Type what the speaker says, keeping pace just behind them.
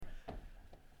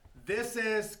This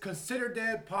is Consider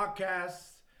Dead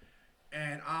Podcast,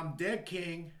 and I'm Dead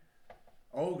King,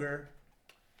 Ogre.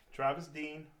 Travis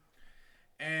Dean.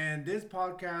 And this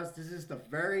is the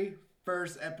very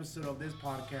first episode of this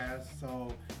podcast.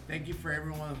 So thank you for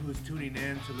everyone who's tuning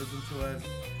in to listen to us.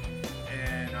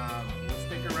 And we'll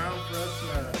stick around for us to,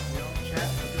 chat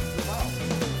what this is about.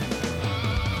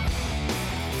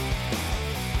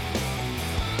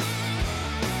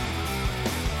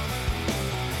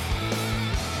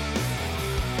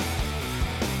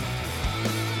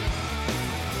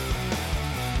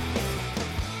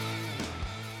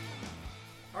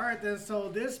 Alright then, so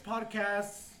this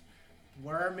podcast,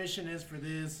 what our mission is for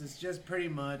this is just pretty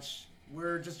much,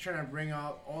 we're just trying to bring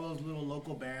out all those little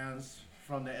local bands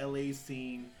from the LA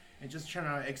scene and just trying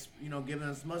to, give them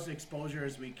as much exposure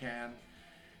as we can,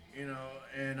 and,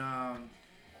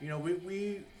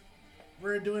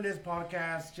 we're doing this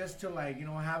podcast just to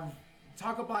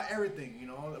talk about everything,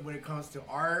 when it comes to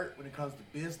art, when it comes to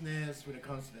business, when it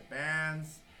comes to the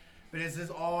bands. But this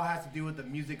all has to do with the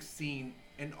music scene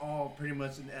in all pretty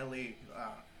much in LA,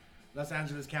 Los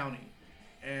Angeles County.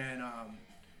 And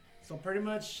so pretty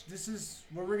much this is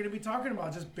what we're going to be talking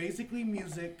about. Just basically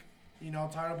music,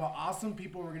 talking about awesome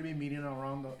people we're going to be meeting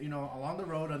around along the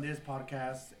road on this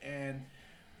podcast. And,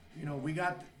 we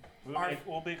got...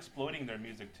 We'll be exploiting their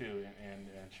music too and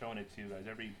showing it to you guys.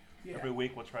 Every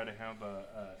week we'll try to have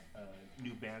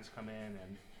new bands come in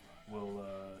and we'll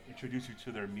introduce you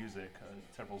to their music,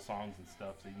 several songs and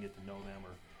stuff, so you can get to know them or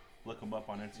look them up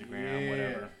on Instagram,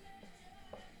 whatever.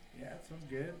 Yeah, that sounds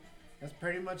good. That's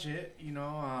pretty much it,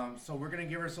 So we're going to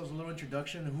give ourselves a little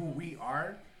introduction to who we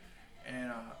are.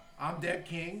 And I'm Dead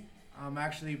King. I'm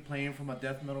actually playing from a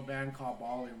death metal band called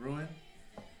Bodily Ruin.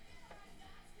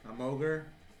 I'm Ogre.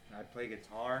 I play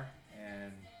guitar,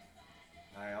 and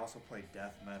I also play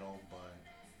death metal, but...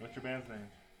 What's your band's name?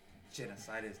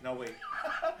 Genocidas. No, wait.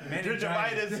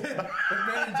 Meningitis.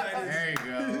 Meningitis. There you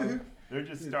go. They're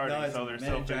just starting, so they're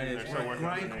still working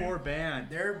on the grindcore name. band.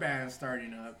 Their band's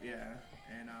starting up, yeah.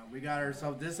 And we got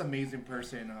ourselves this amazing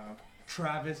person.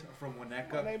 Travis from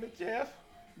Winnetka. My name is Jeff.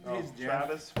 Jeff.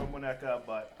 Travis from Winnetka,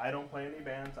 but I don't play any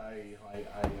bands. I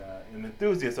am an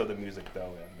enthusiast of the music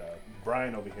though, and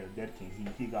Brian over here, Dead King,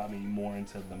 he got me more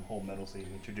into the whole metal scene.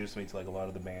 He introduced me to a lot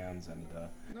of the bands, and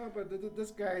No, but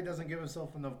this guy doesn't give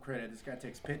himself enough credit. This guy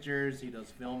takes pictures. He does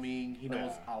filming. He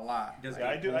knows a lot.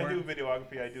 I do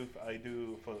videography. I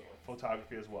do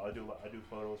photography as well. I do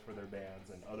photos for their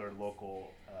bands and other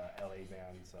local LA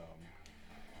bands.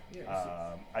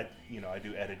 I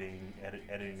do editing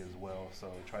as well. So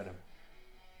I try to,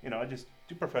 I just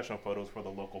do professional photos for the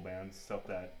local bands, stuff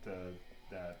that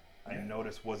I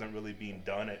noticed wasn't really being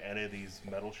done at any of these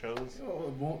metal shows.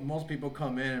 Most people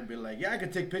come in and be like, "Yeah, I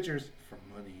can take pictures for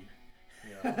money."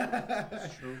 Yeah,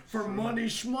 for money,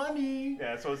 shmoney.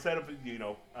 Yeah, so instead of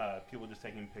people just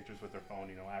taking pictures with their phone,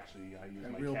 actually I use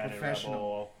my Canon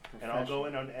Rebel, and I'll go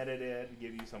in and edit it and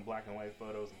give you some black and white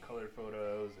photos and colored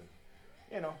photos and.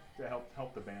 To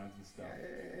help the bands and stuff.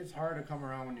 Yeah, it's hard to come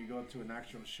around when you go to an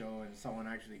actual show and someone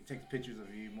actually takes pictures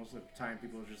of you. Most of the time,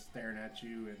 people are just staring at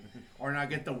you or not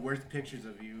get the worst pictures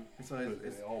of you. And so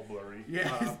it's all blurry.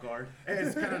 Yeah, off guard.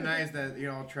 It's kind of nice that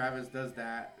Travis does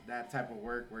that type of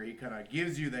work where he kind of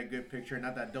gives you that good picture,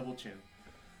 not that double chin.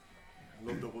 I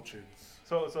love double chins.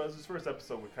 So as this first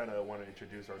episode, we kind of want to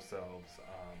introduce ourselves,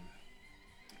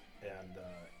 and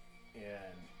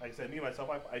like I said, me myself,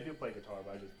 I do play guitar,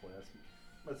 but I just play.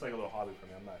 That's like a little hobby for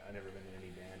me. I've never been in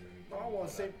any band or anything. Oh, we'll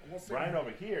say Brian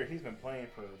over here, he's been playing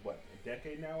for what, a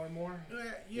decade now or more?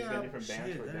 Yeah, he's been in different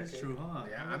bands for a decade. That's true, huh?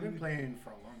 Yeah, I've been playing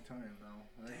for a long time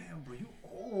now. Damn, bro, you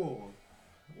old.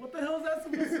 What the hell is that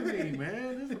supposed to be,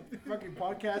 man? This is a fucking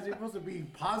podcast. You're supposed to be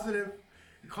positive.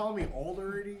 You call me old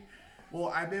already? Well,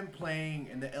 I've been playing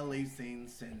in the LA scene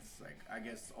since I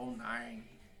guess 09,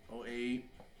 08.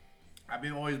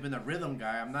 I've always been a rhythm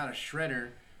guy. I'm not a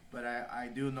shredder. But I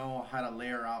do know how to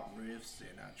layer out riffs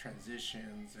and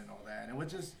transitions and all that. And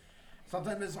which is,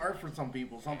 sometimes it's hard for some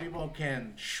people. Some people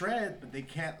can shred, but they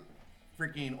can't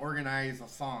freaking organize a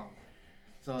song.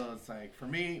 So it's like, for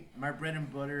me, my bread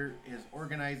and butter is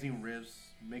organizing riffs,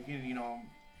 making,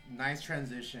 nice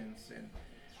transitions. And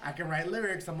I can write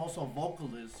lyrics. I'm also a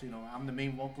vocalist. I'm the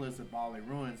main vocalist at Bodily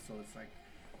Ruin. So it's like,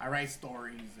 I write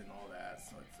stories and all that.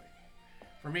 So it's like,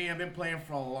 for me, I've been playing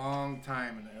for a long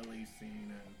time in the LA scene,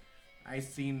 and I've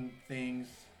seen things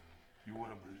you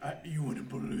wouldn't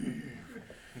believe.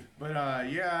 But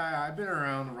I've been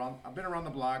around the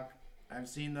block. I've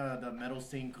seen the metal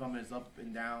scene come as up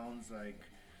and downs.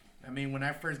 When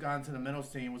I first got into the metal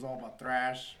scene, it was all about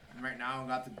thrash. And right now, I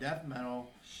got to death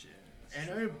metal. Shit.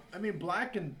 And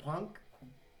black and punk,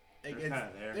 it They're kind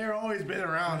of there. They're always been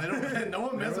around. They don't. No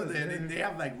one messes with it. They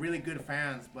have like really good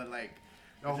fans, but like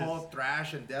the whole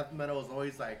thrash and death metal is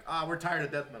always like, we're tired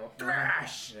of death metal.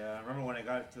 Thrash. Yeah, I remember when I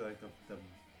got to like the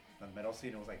metal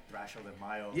scene, it was like Thrasher de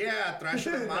Mayo. Yeah,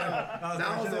 Thrasher de Mayo.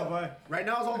 Right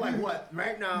now it's all like what?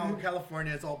 Right now in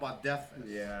California it's all about Death Fest.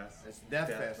 Yeah. It's Death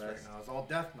Fest right now. It's all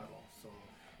death metal. So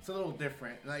it's a little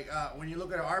different. Like when you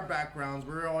look at our backgrounds,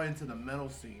 we're all into the metal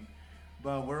scene.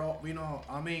 But we're all,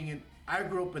 I mean, I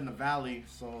grew up in the Valley,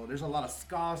 so there's a lot of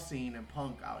ska scene and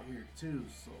punk out here too.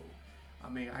 So, I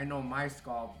mean, I know my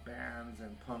ska bands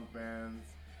and punk bands,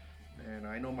 and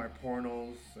I know my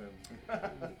pornos, and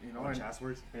and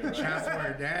Chatsworth.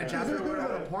 Chatsworth, Chatsworth, where all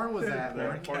the porn was at.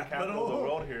 The porn capital of the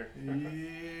world here.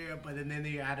 Yeah, but then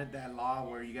they added that law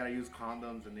where you gotta use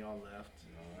condoms, and they all left.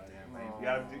 You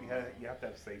have to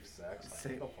have safe sex.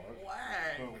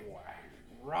 Why?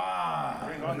 Raw.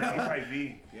 Bring on the HIV.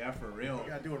 Yeah, for real. You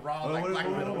gotta do it raw,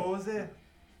 what was it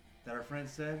that our friend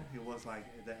said? It was like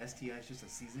the STI is just a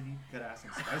seasoning. Gotta add some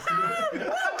spice to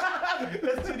it.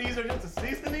 STDs are just a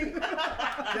seasoning.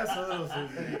 Just a little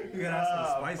seasoning. You gotta add some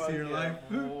spice to your life.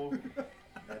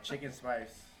 That chicken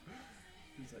spice.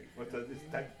 He's like, what's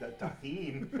that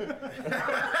tahine?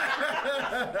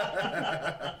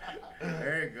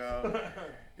 There you go.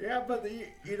 Yeah, but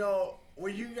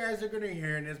what you guys are gonna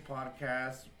hear in this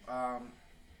podcast,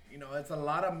 it's a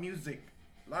lot of music.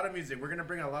 We're gonna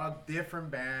bring a lot of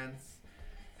different bands,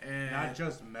 and not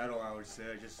just metal. I would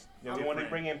say just. Yeah, we want to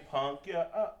bring in punk. Yeah,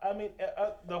 I mean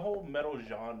the whole metal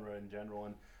genre in general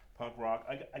and punk rock.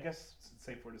 I guess it's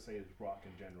safer to say is rock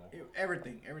in general.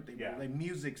 Everything. Yeah. Like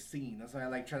music scene. That's why I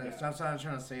like trying to. That's what I'm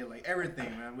trying to say. Like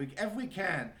everything, man. If we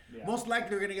can, Yeah. most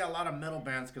likely we're gonna get a lot of metal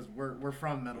bands because we're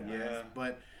from metal bands.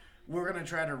 But we're gonna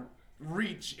try to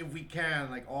reach if we can,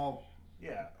 like all.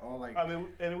 Yeah. All like. I mean,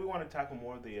 and we want to tackle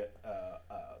more of the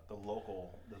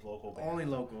local bands. Only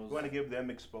locals. We want to give them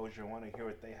exposure. We want to hear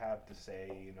what they have to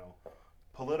say.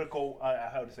 Political.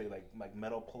 How to say like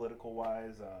metal political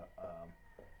wise.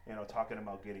 Talking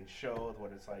about getting shows,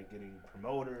 what it's like getting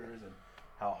promoters, and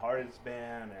how hard it's been,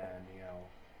 and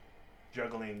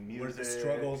juggling music. What are the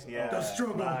struggles? Yeah, the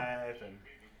struggle. Life, and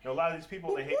a lot of these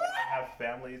people they have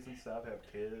families and stuff, have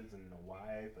kids and a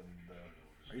wife, and.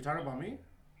 Are you talking about me?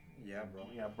 Yeah, bro.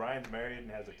 Yeah, Brian's married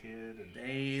and has a kid. And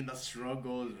dang, the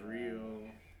struggle is real.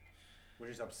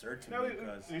 Which is absurd to me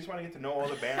because we just want to get to know all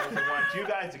the bands. We want you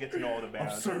guys to get to know all the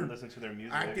bands absurd. And listen to their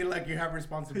music. Acting like you have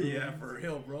responsibility. Yeah, for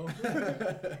real, bro.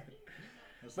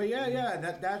 But yeah,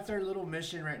 that's our little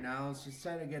mission right now. It's just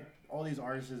trying to get all these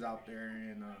artists out there,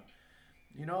 and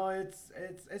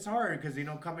it's hard because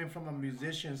coming from a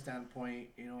musician standpoint,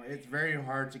 it's very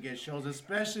hard to get shows,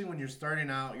 especially when you're starting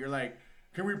out. You're like,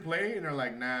 can we play? And they're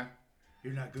like, nah,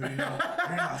 you're not good enough.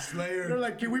 You're not Slayer. They're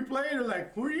like, can we play? And they're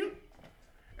like, who are you?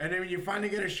 And then when you finally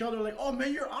get a show, they're like, oh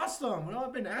man, you're awesome.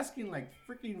 I've been asking like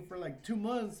freaking for like 2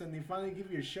 months, and they finally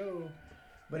give you a show.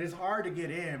 But it's hard to get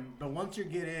in. But once you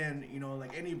get in,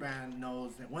 like any band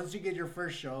knows that once you get your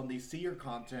first show and they see your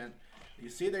content, you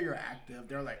see that you're active,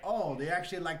 they're like, oh, they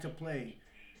actually like to play.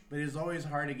 But it's always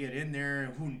hard to get in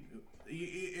there.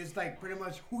 It's like pretty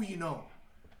much who you know.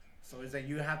 So it's like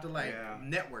you have to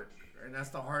network, and that's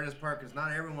the hardest part because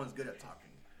not everyone's good at talking.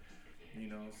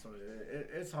 So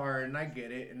it's hard, and I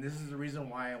get it. And this is the reason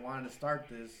why I wanted to start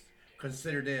this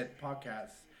Considered It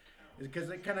podcast, is because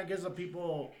it kind of gives the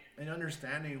people an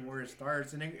understanding where it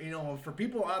starts. And for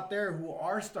people out there who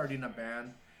are starting a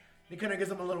band, it kind of gives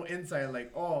them a little insight,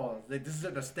 like, this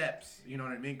are the steps. You know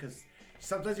what I mean? Because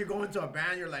sometimes you go into a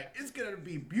band, you're like, it's gonna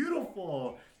be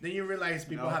beautiful. Then you realize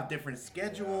people have different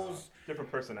schedules, different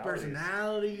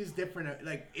personalities, different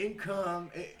like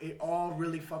income. It all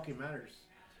really fucking matters.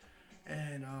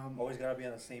 And always gotta be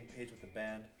on the same page with the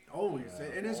band. Always,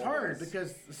 and it's hard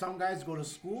because some guys go to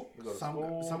school,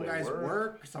 some guys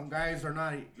work, some guys are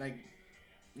not like,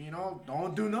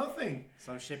 don't do nothing.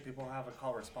 Some shit people have to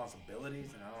call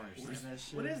responsibilities, and I don't understand that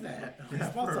shit. What is that?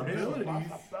 Responsibilities.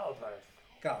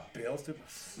 Got bills too.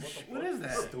 What is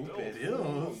that? Stupid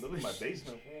bills. Live in my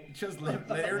basement. Just let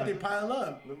everything pile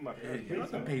up. Live in my You don't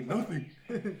have to pay nothing.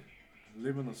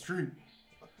 Live on the street.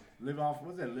 Live off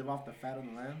the fat of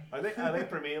the land? I think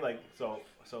for me, like, so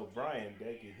Brian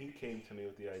Deggy, he came to me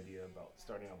with the idea about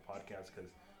starting a podcast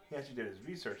because he actually did his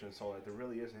research and saw like there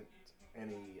really isn't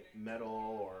any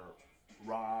metal or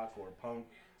rock or punk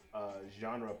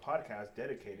genre podcast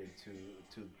dedicated to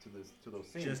those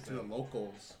scenes. Just to the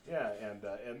locals. Yeah, and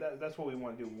that's what we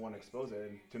want to do. We want to expose it.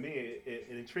 And to me, it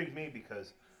intrigued me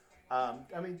because,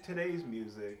 today's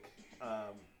music.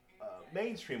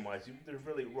 Mainstream wise, there's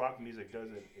really rock music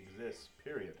doesn't exist.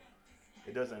 Period.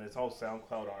 It doesn't. It's all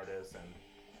SoundCloud artists, and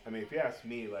I mean, if you ask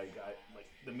me, like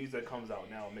the music that comes out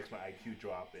now makes my IQ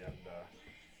drop,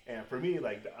 and for me,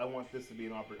 like I want this to be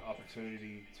an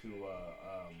opportunity to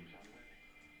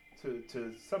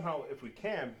somehow, if we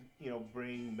can,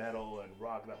 bring metal and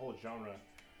rock, that whole genre,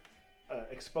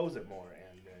 expose it more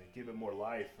and give it more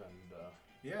life, and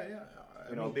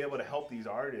I mean, be able to help these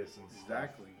artists and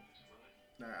exactly.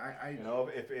 Stuff.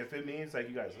 If it means like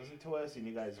you guys listen to us and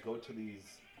you guys go to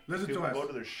these, go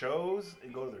to their shows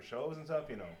and stuff,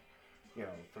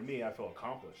 for me, I feel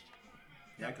accomplished.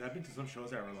 Yeah, because I've been to some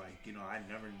shows that were like, I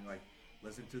never like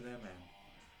listened to them,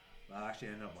 and I actually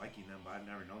ended up liking them, but I've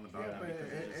never known about them. But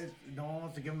no one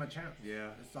wants to give them a chance.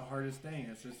 Yeah, it's the hardest thing.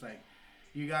 It's just like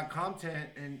you got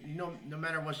content, and no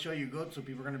matter what show you go to,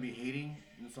 people are gonna be hating,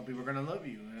 and some people are gonna love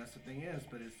you, and that's the thing is.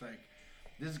 But it's like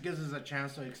this gives us a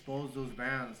chance to expose those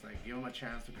bands, like give them a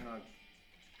chance to kind of,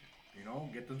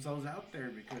 get themselves out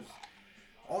there, because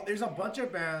there's a bunch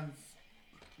of bands.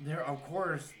 Of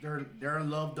course, they're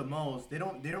loved the most. They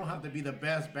don't have to be the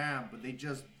best band, but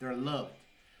they're loved,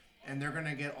 and they're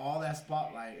gonna get all that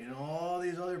spotlight. And all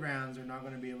these other bands are not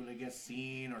gonna be able to get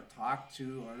seen or talked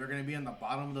to, or they're gonna be on the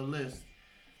bottom of the list.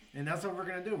 And that's what we're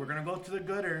gonna do. We're gonna go to the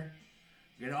gutter,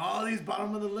 get all these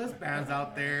bottom of the list bands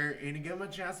out there, and give them a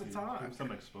chance to talk. Give them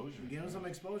some exposure. Give them some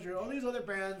exposure. All these other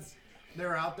bands,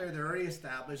 they're out there. They're already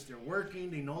established. They're working.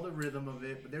 They know the rhythm of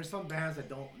it. But there's some bands that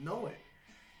don't know it.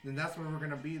 Then that's where we're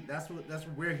gonna be. That's what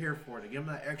we're here for, to give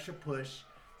them that extra push,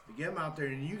 to get them out there,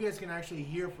 and you guys can actually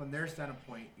hear from their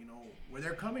standpoint, where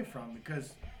they're coming from.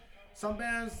 Because some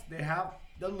bands, they have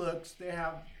the looks, they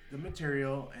have the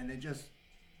material, and they just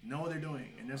know what they're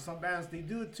doing. And there's some bands, they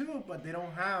do it too, but they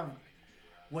don't have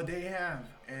what they have,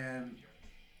 and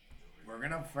we're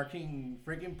gonna freaking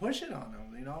push it on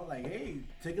them. Like, hey,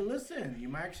 take a listen. You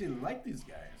might actually like these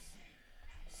guys.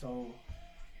 So.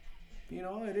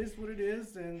 It is what it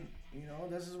is, and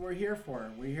this is what we're here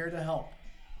for. We're here to help.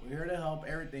 We're here to help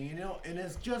everything, and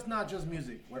it's just not just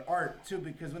music, with art too,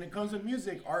 because when it comes to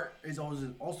music, art is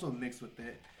also mixed with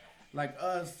it. Like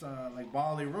us, like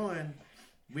Bodily Ruin,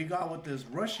 we got with this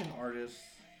Russian artist,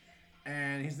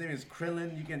 and his name is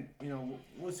Krillin. You can,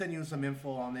 we'll send you some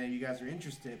info on there if you guys are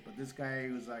interested, but this guy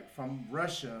was like from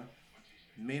Russia,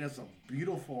 made us a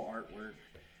beautiful artwork.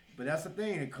 But that's the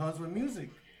thing, it comes with music.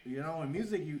 In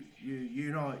music, you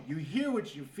hear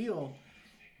what you feel,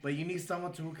 but you need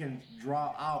someone who can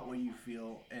draw out what you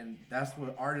feel, and that's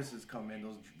where artists come in.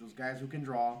 Those guys who can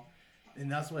draw,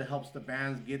 and that's what helps the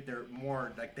bands get their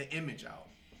more like the image out.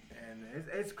 And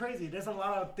it's crazy. There's a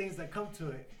lot of things that come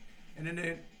to it, and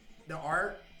then the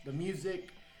art, the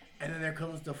music, and then there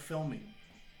comes the filming.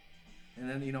 And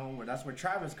then that's where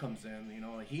Travis comes in.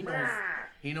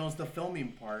 He knows the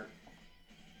filming part.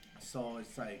 So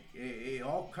it's like it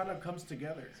all kind of comes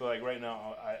together. So like right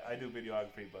now, I do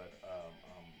videography, but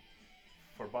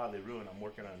for Bodily Ruin, I'm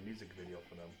working on a music video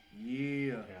for them.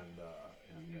 Yeah. And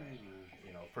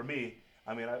for me,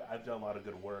 I mean, I've done a lot of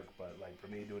good work, but like for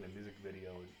me, doing a music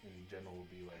video in general would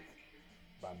be like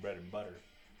my bread and butter.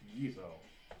 Yeah. So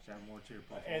sound more to your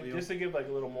portfolio. And just to give like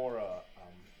a little more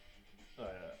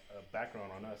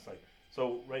background on us, like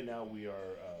so right now we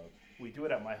do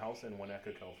it at my house in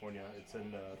Winnetka, California. It's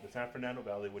in the San Fernando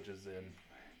Valley, which is in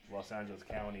Los Angeles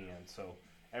County, and so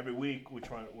every week we're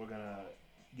gonna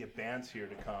get bands here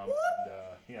to come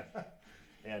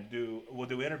and we'll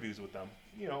do interviews with them.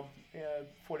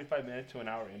 45 minute to an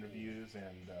hour interviews,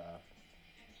 and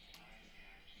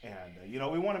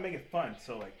we want to make it fun.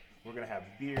 So like we're gonna have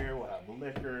beer, we'll have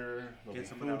liquor, get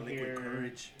some of that liquid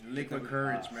courage. Liquid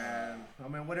courage, man. I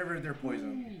mean, whatever their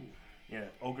poison. Ooh. Yeah,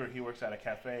 Ogre, he works at a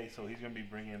cafe, so he's going to be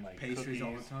bringing like pastries cookies,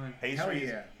 all the time. Pastries, hell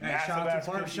yeah. massive ass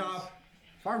farm cookies.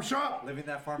 Farm shop! Living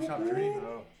that farm shop dream.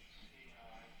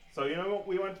 So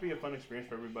we want it to be a fun experience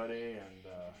for everybody, and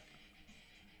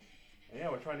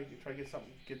we're trying to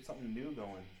get something new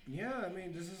going. Yeah, I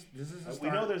mean, this is a start.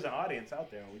 We know there's an audience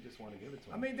out there, and we just want to give it to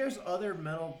them. I mean, there's other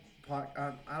metal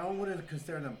I don't want to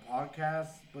consider them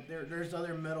podcasts, but there's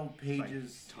other metal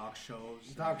pages, like talk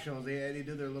shows. They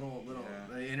do their little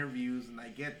interviews, and I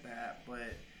get that,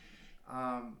 but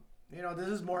this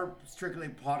is more strictly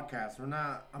podcast. We're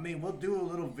not. I mean, we'll do a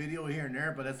little video here and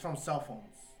there, but it's from cell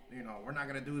phones. We're not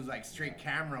gonna do like straight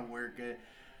camera work.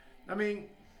 I mean,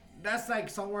 that's like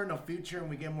somewhere in the future, and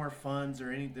we get more funds or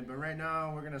anything. But right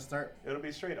now, we're gonna start. It'll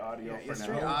be straight audio for now.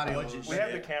 Straight audio. We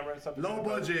have the camera and stuff. Low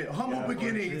budget, humble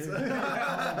beginnings. But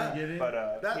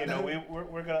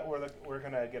we're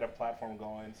gonna get a platform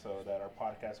going so that our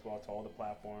podcasts go out to all the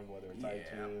platforms, whether it's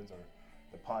iTunes or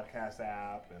the podcast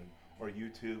app or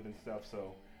YouTube and stuff.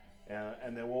 So,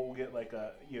 and then we'll get like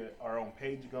our own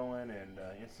page going and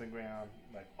Instagram,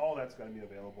 like all that's gonna be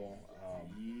available.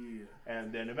 Yeah.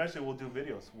 And then eventually we'll do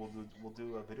videos. We'll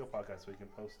do a video podcast so we can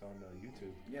post on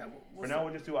YouTube. Yeah. For now,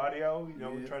 we'll just do audio. We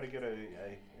Yeah. try to get a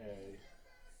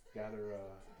gather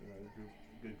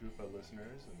good group of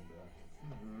listeners and.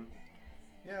 Mm-hmm.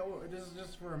 Yeah, well, this is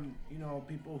just for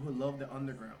people who love the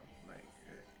underground. Like,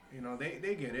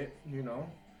 they get it.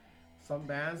 Some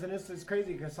bands, and it's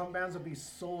crazy because some bands will be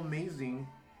so amazing,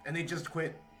 and they just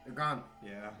quit. They're gone.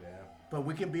 Yeah. But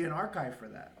we can be an archive for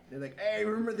that. They're like, hey,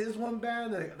 remember this one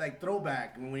band? Like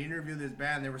throwback. When we interviewed this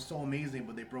band, they were so amazing,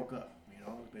 but they broke up.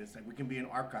 But it's like we can be an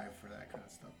archive for that kind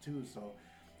of stuff too. So,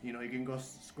 you can go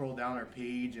scroll down our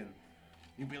page and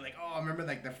you'd be like, oh, I remember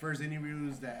like the first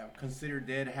interviews that Considered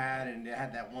Dead had, and they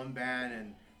had that one band,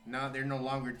 and now they're no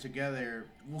longer together.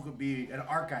 We could be an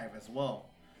archive as well.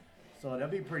 So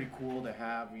that'd be pretty cool to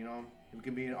have. We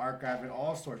can be an archive in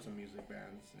all sorts of music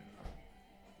bands.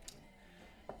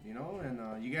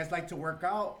 And you guys like to work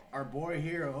out. Our boy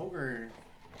here, Ogre,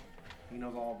 he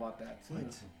knows all about that too. What?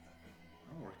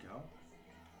 I don't work out.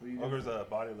 What do you do? Ogre's a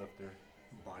body lifter.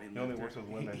 Body He only lifter. works with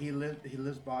women. He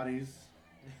lifts bodies.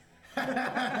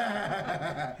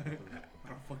 I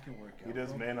don't fucking work out. He does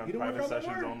bro. men on You don't work private out no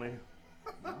sessions more? only.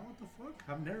 No, what the fuck?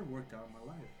 I've never worked out in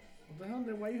my life. What the hell?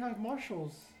 Then why you have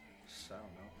marshals? I don't know.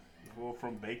 Well,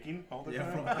 from baking all the Yeah,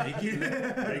 time. from baking.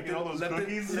 Baking all those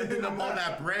cookies. Lifting them all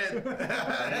that bread.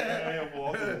 Yeah, well,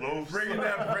 all those loaves. Bringing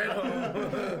that bread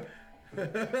home.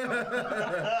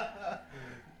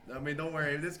 I mean, don't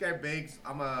worry. If this guy bakes,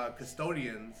 I'm a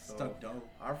custodian. So Stuck dough.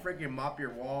 I'll freaking mop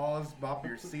your walls, mop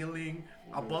your ceiling.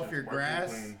 I'll buff your Sparkly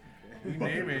grass. clean. You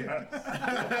name it.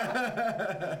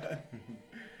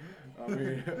 I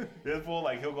mean, This fool,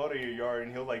 like, he'll go to your yard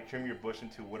and he'll like trim your bush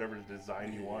into whatever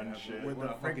design you want and shit. with What,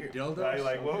 the a fucking freaking- dildo?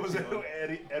 Like what was it?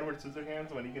 Edward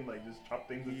Scissorhands, when he can like just chop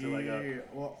things into like a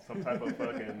well, some type of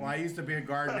fucking. well, I used to be a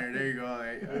gardener. There you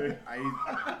go.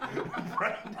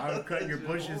 I would cut your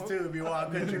bushes too if you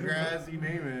want to cut your grass. You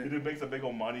name He it. just makes a big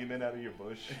old monument out of your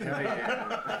bush. Hell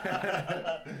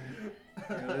yeah.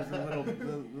 Yeah, there's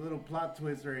a little plot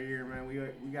twist right here, man.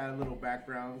 We got a little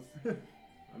backgrounds.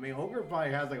 I mean, Ogre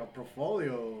probably has like a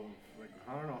portfolio. Of, like,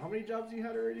 I don't know how many jobs you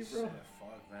had already, bro. Shit,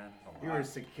 fuck, man. A You lot. were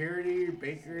security,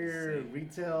 baker, Insane.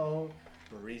 retail.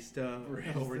 barista.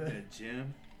 Barista. I worked at a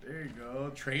gym. There you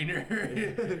go,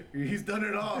 trainer. He's done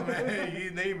it all, man.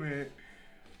 You name it.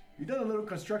 You done a little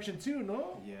construction too,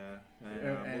 no? Yeah. Yeah,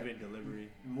 And and- moving delivery.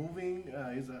 Moving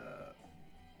is a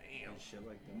damn. And shit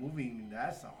like that. Moving,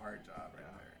 that's a hard job right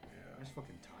there. That's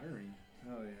fucking tiring.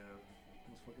 Yeah. Hell yeah.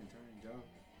 Most fucking tiring job.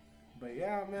 But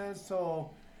yeah, man, so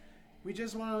we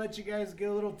just want to let you guys get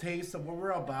a little taste of what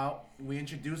we're about. We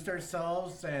introduced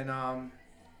ourselves, and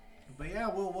but yeah,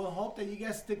 we'll hope that you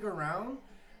guys stick around.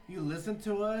 You listen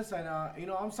to us, and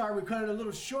I'm sorry we cut it a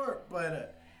little short,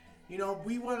 but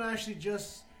we want to actually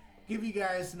just give you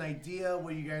guys an idea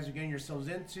what you guys are getting yourselves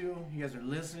into. You guys are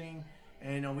listening,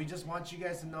 and we just want you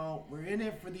guys to know we're in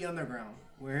it for the underground.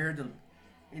 We're here to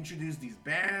introduce these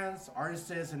bands,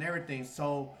 artists, and everything.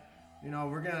 So.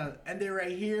 We're going to end it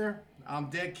right here.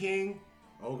 I'm Dead King.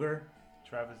 Ogre.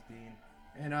 Travis Dean.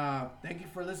 And thank you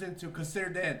for listening to Consider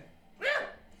Dead.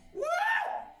 Woo!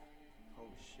 Oh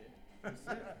shit. That's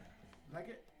it. Like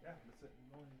it? Yeah, that's it.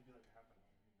 No one needs to be like half an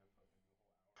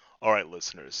hour. All right,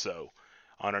 listeners. So,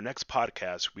 on our next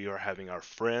podcast, we are having our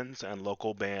friends and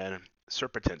local band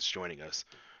Serpentants joining us.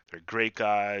 They're great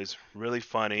guys, really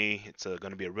funny. It's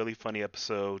going to be a really funny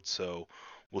episode, so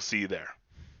we'll see you there.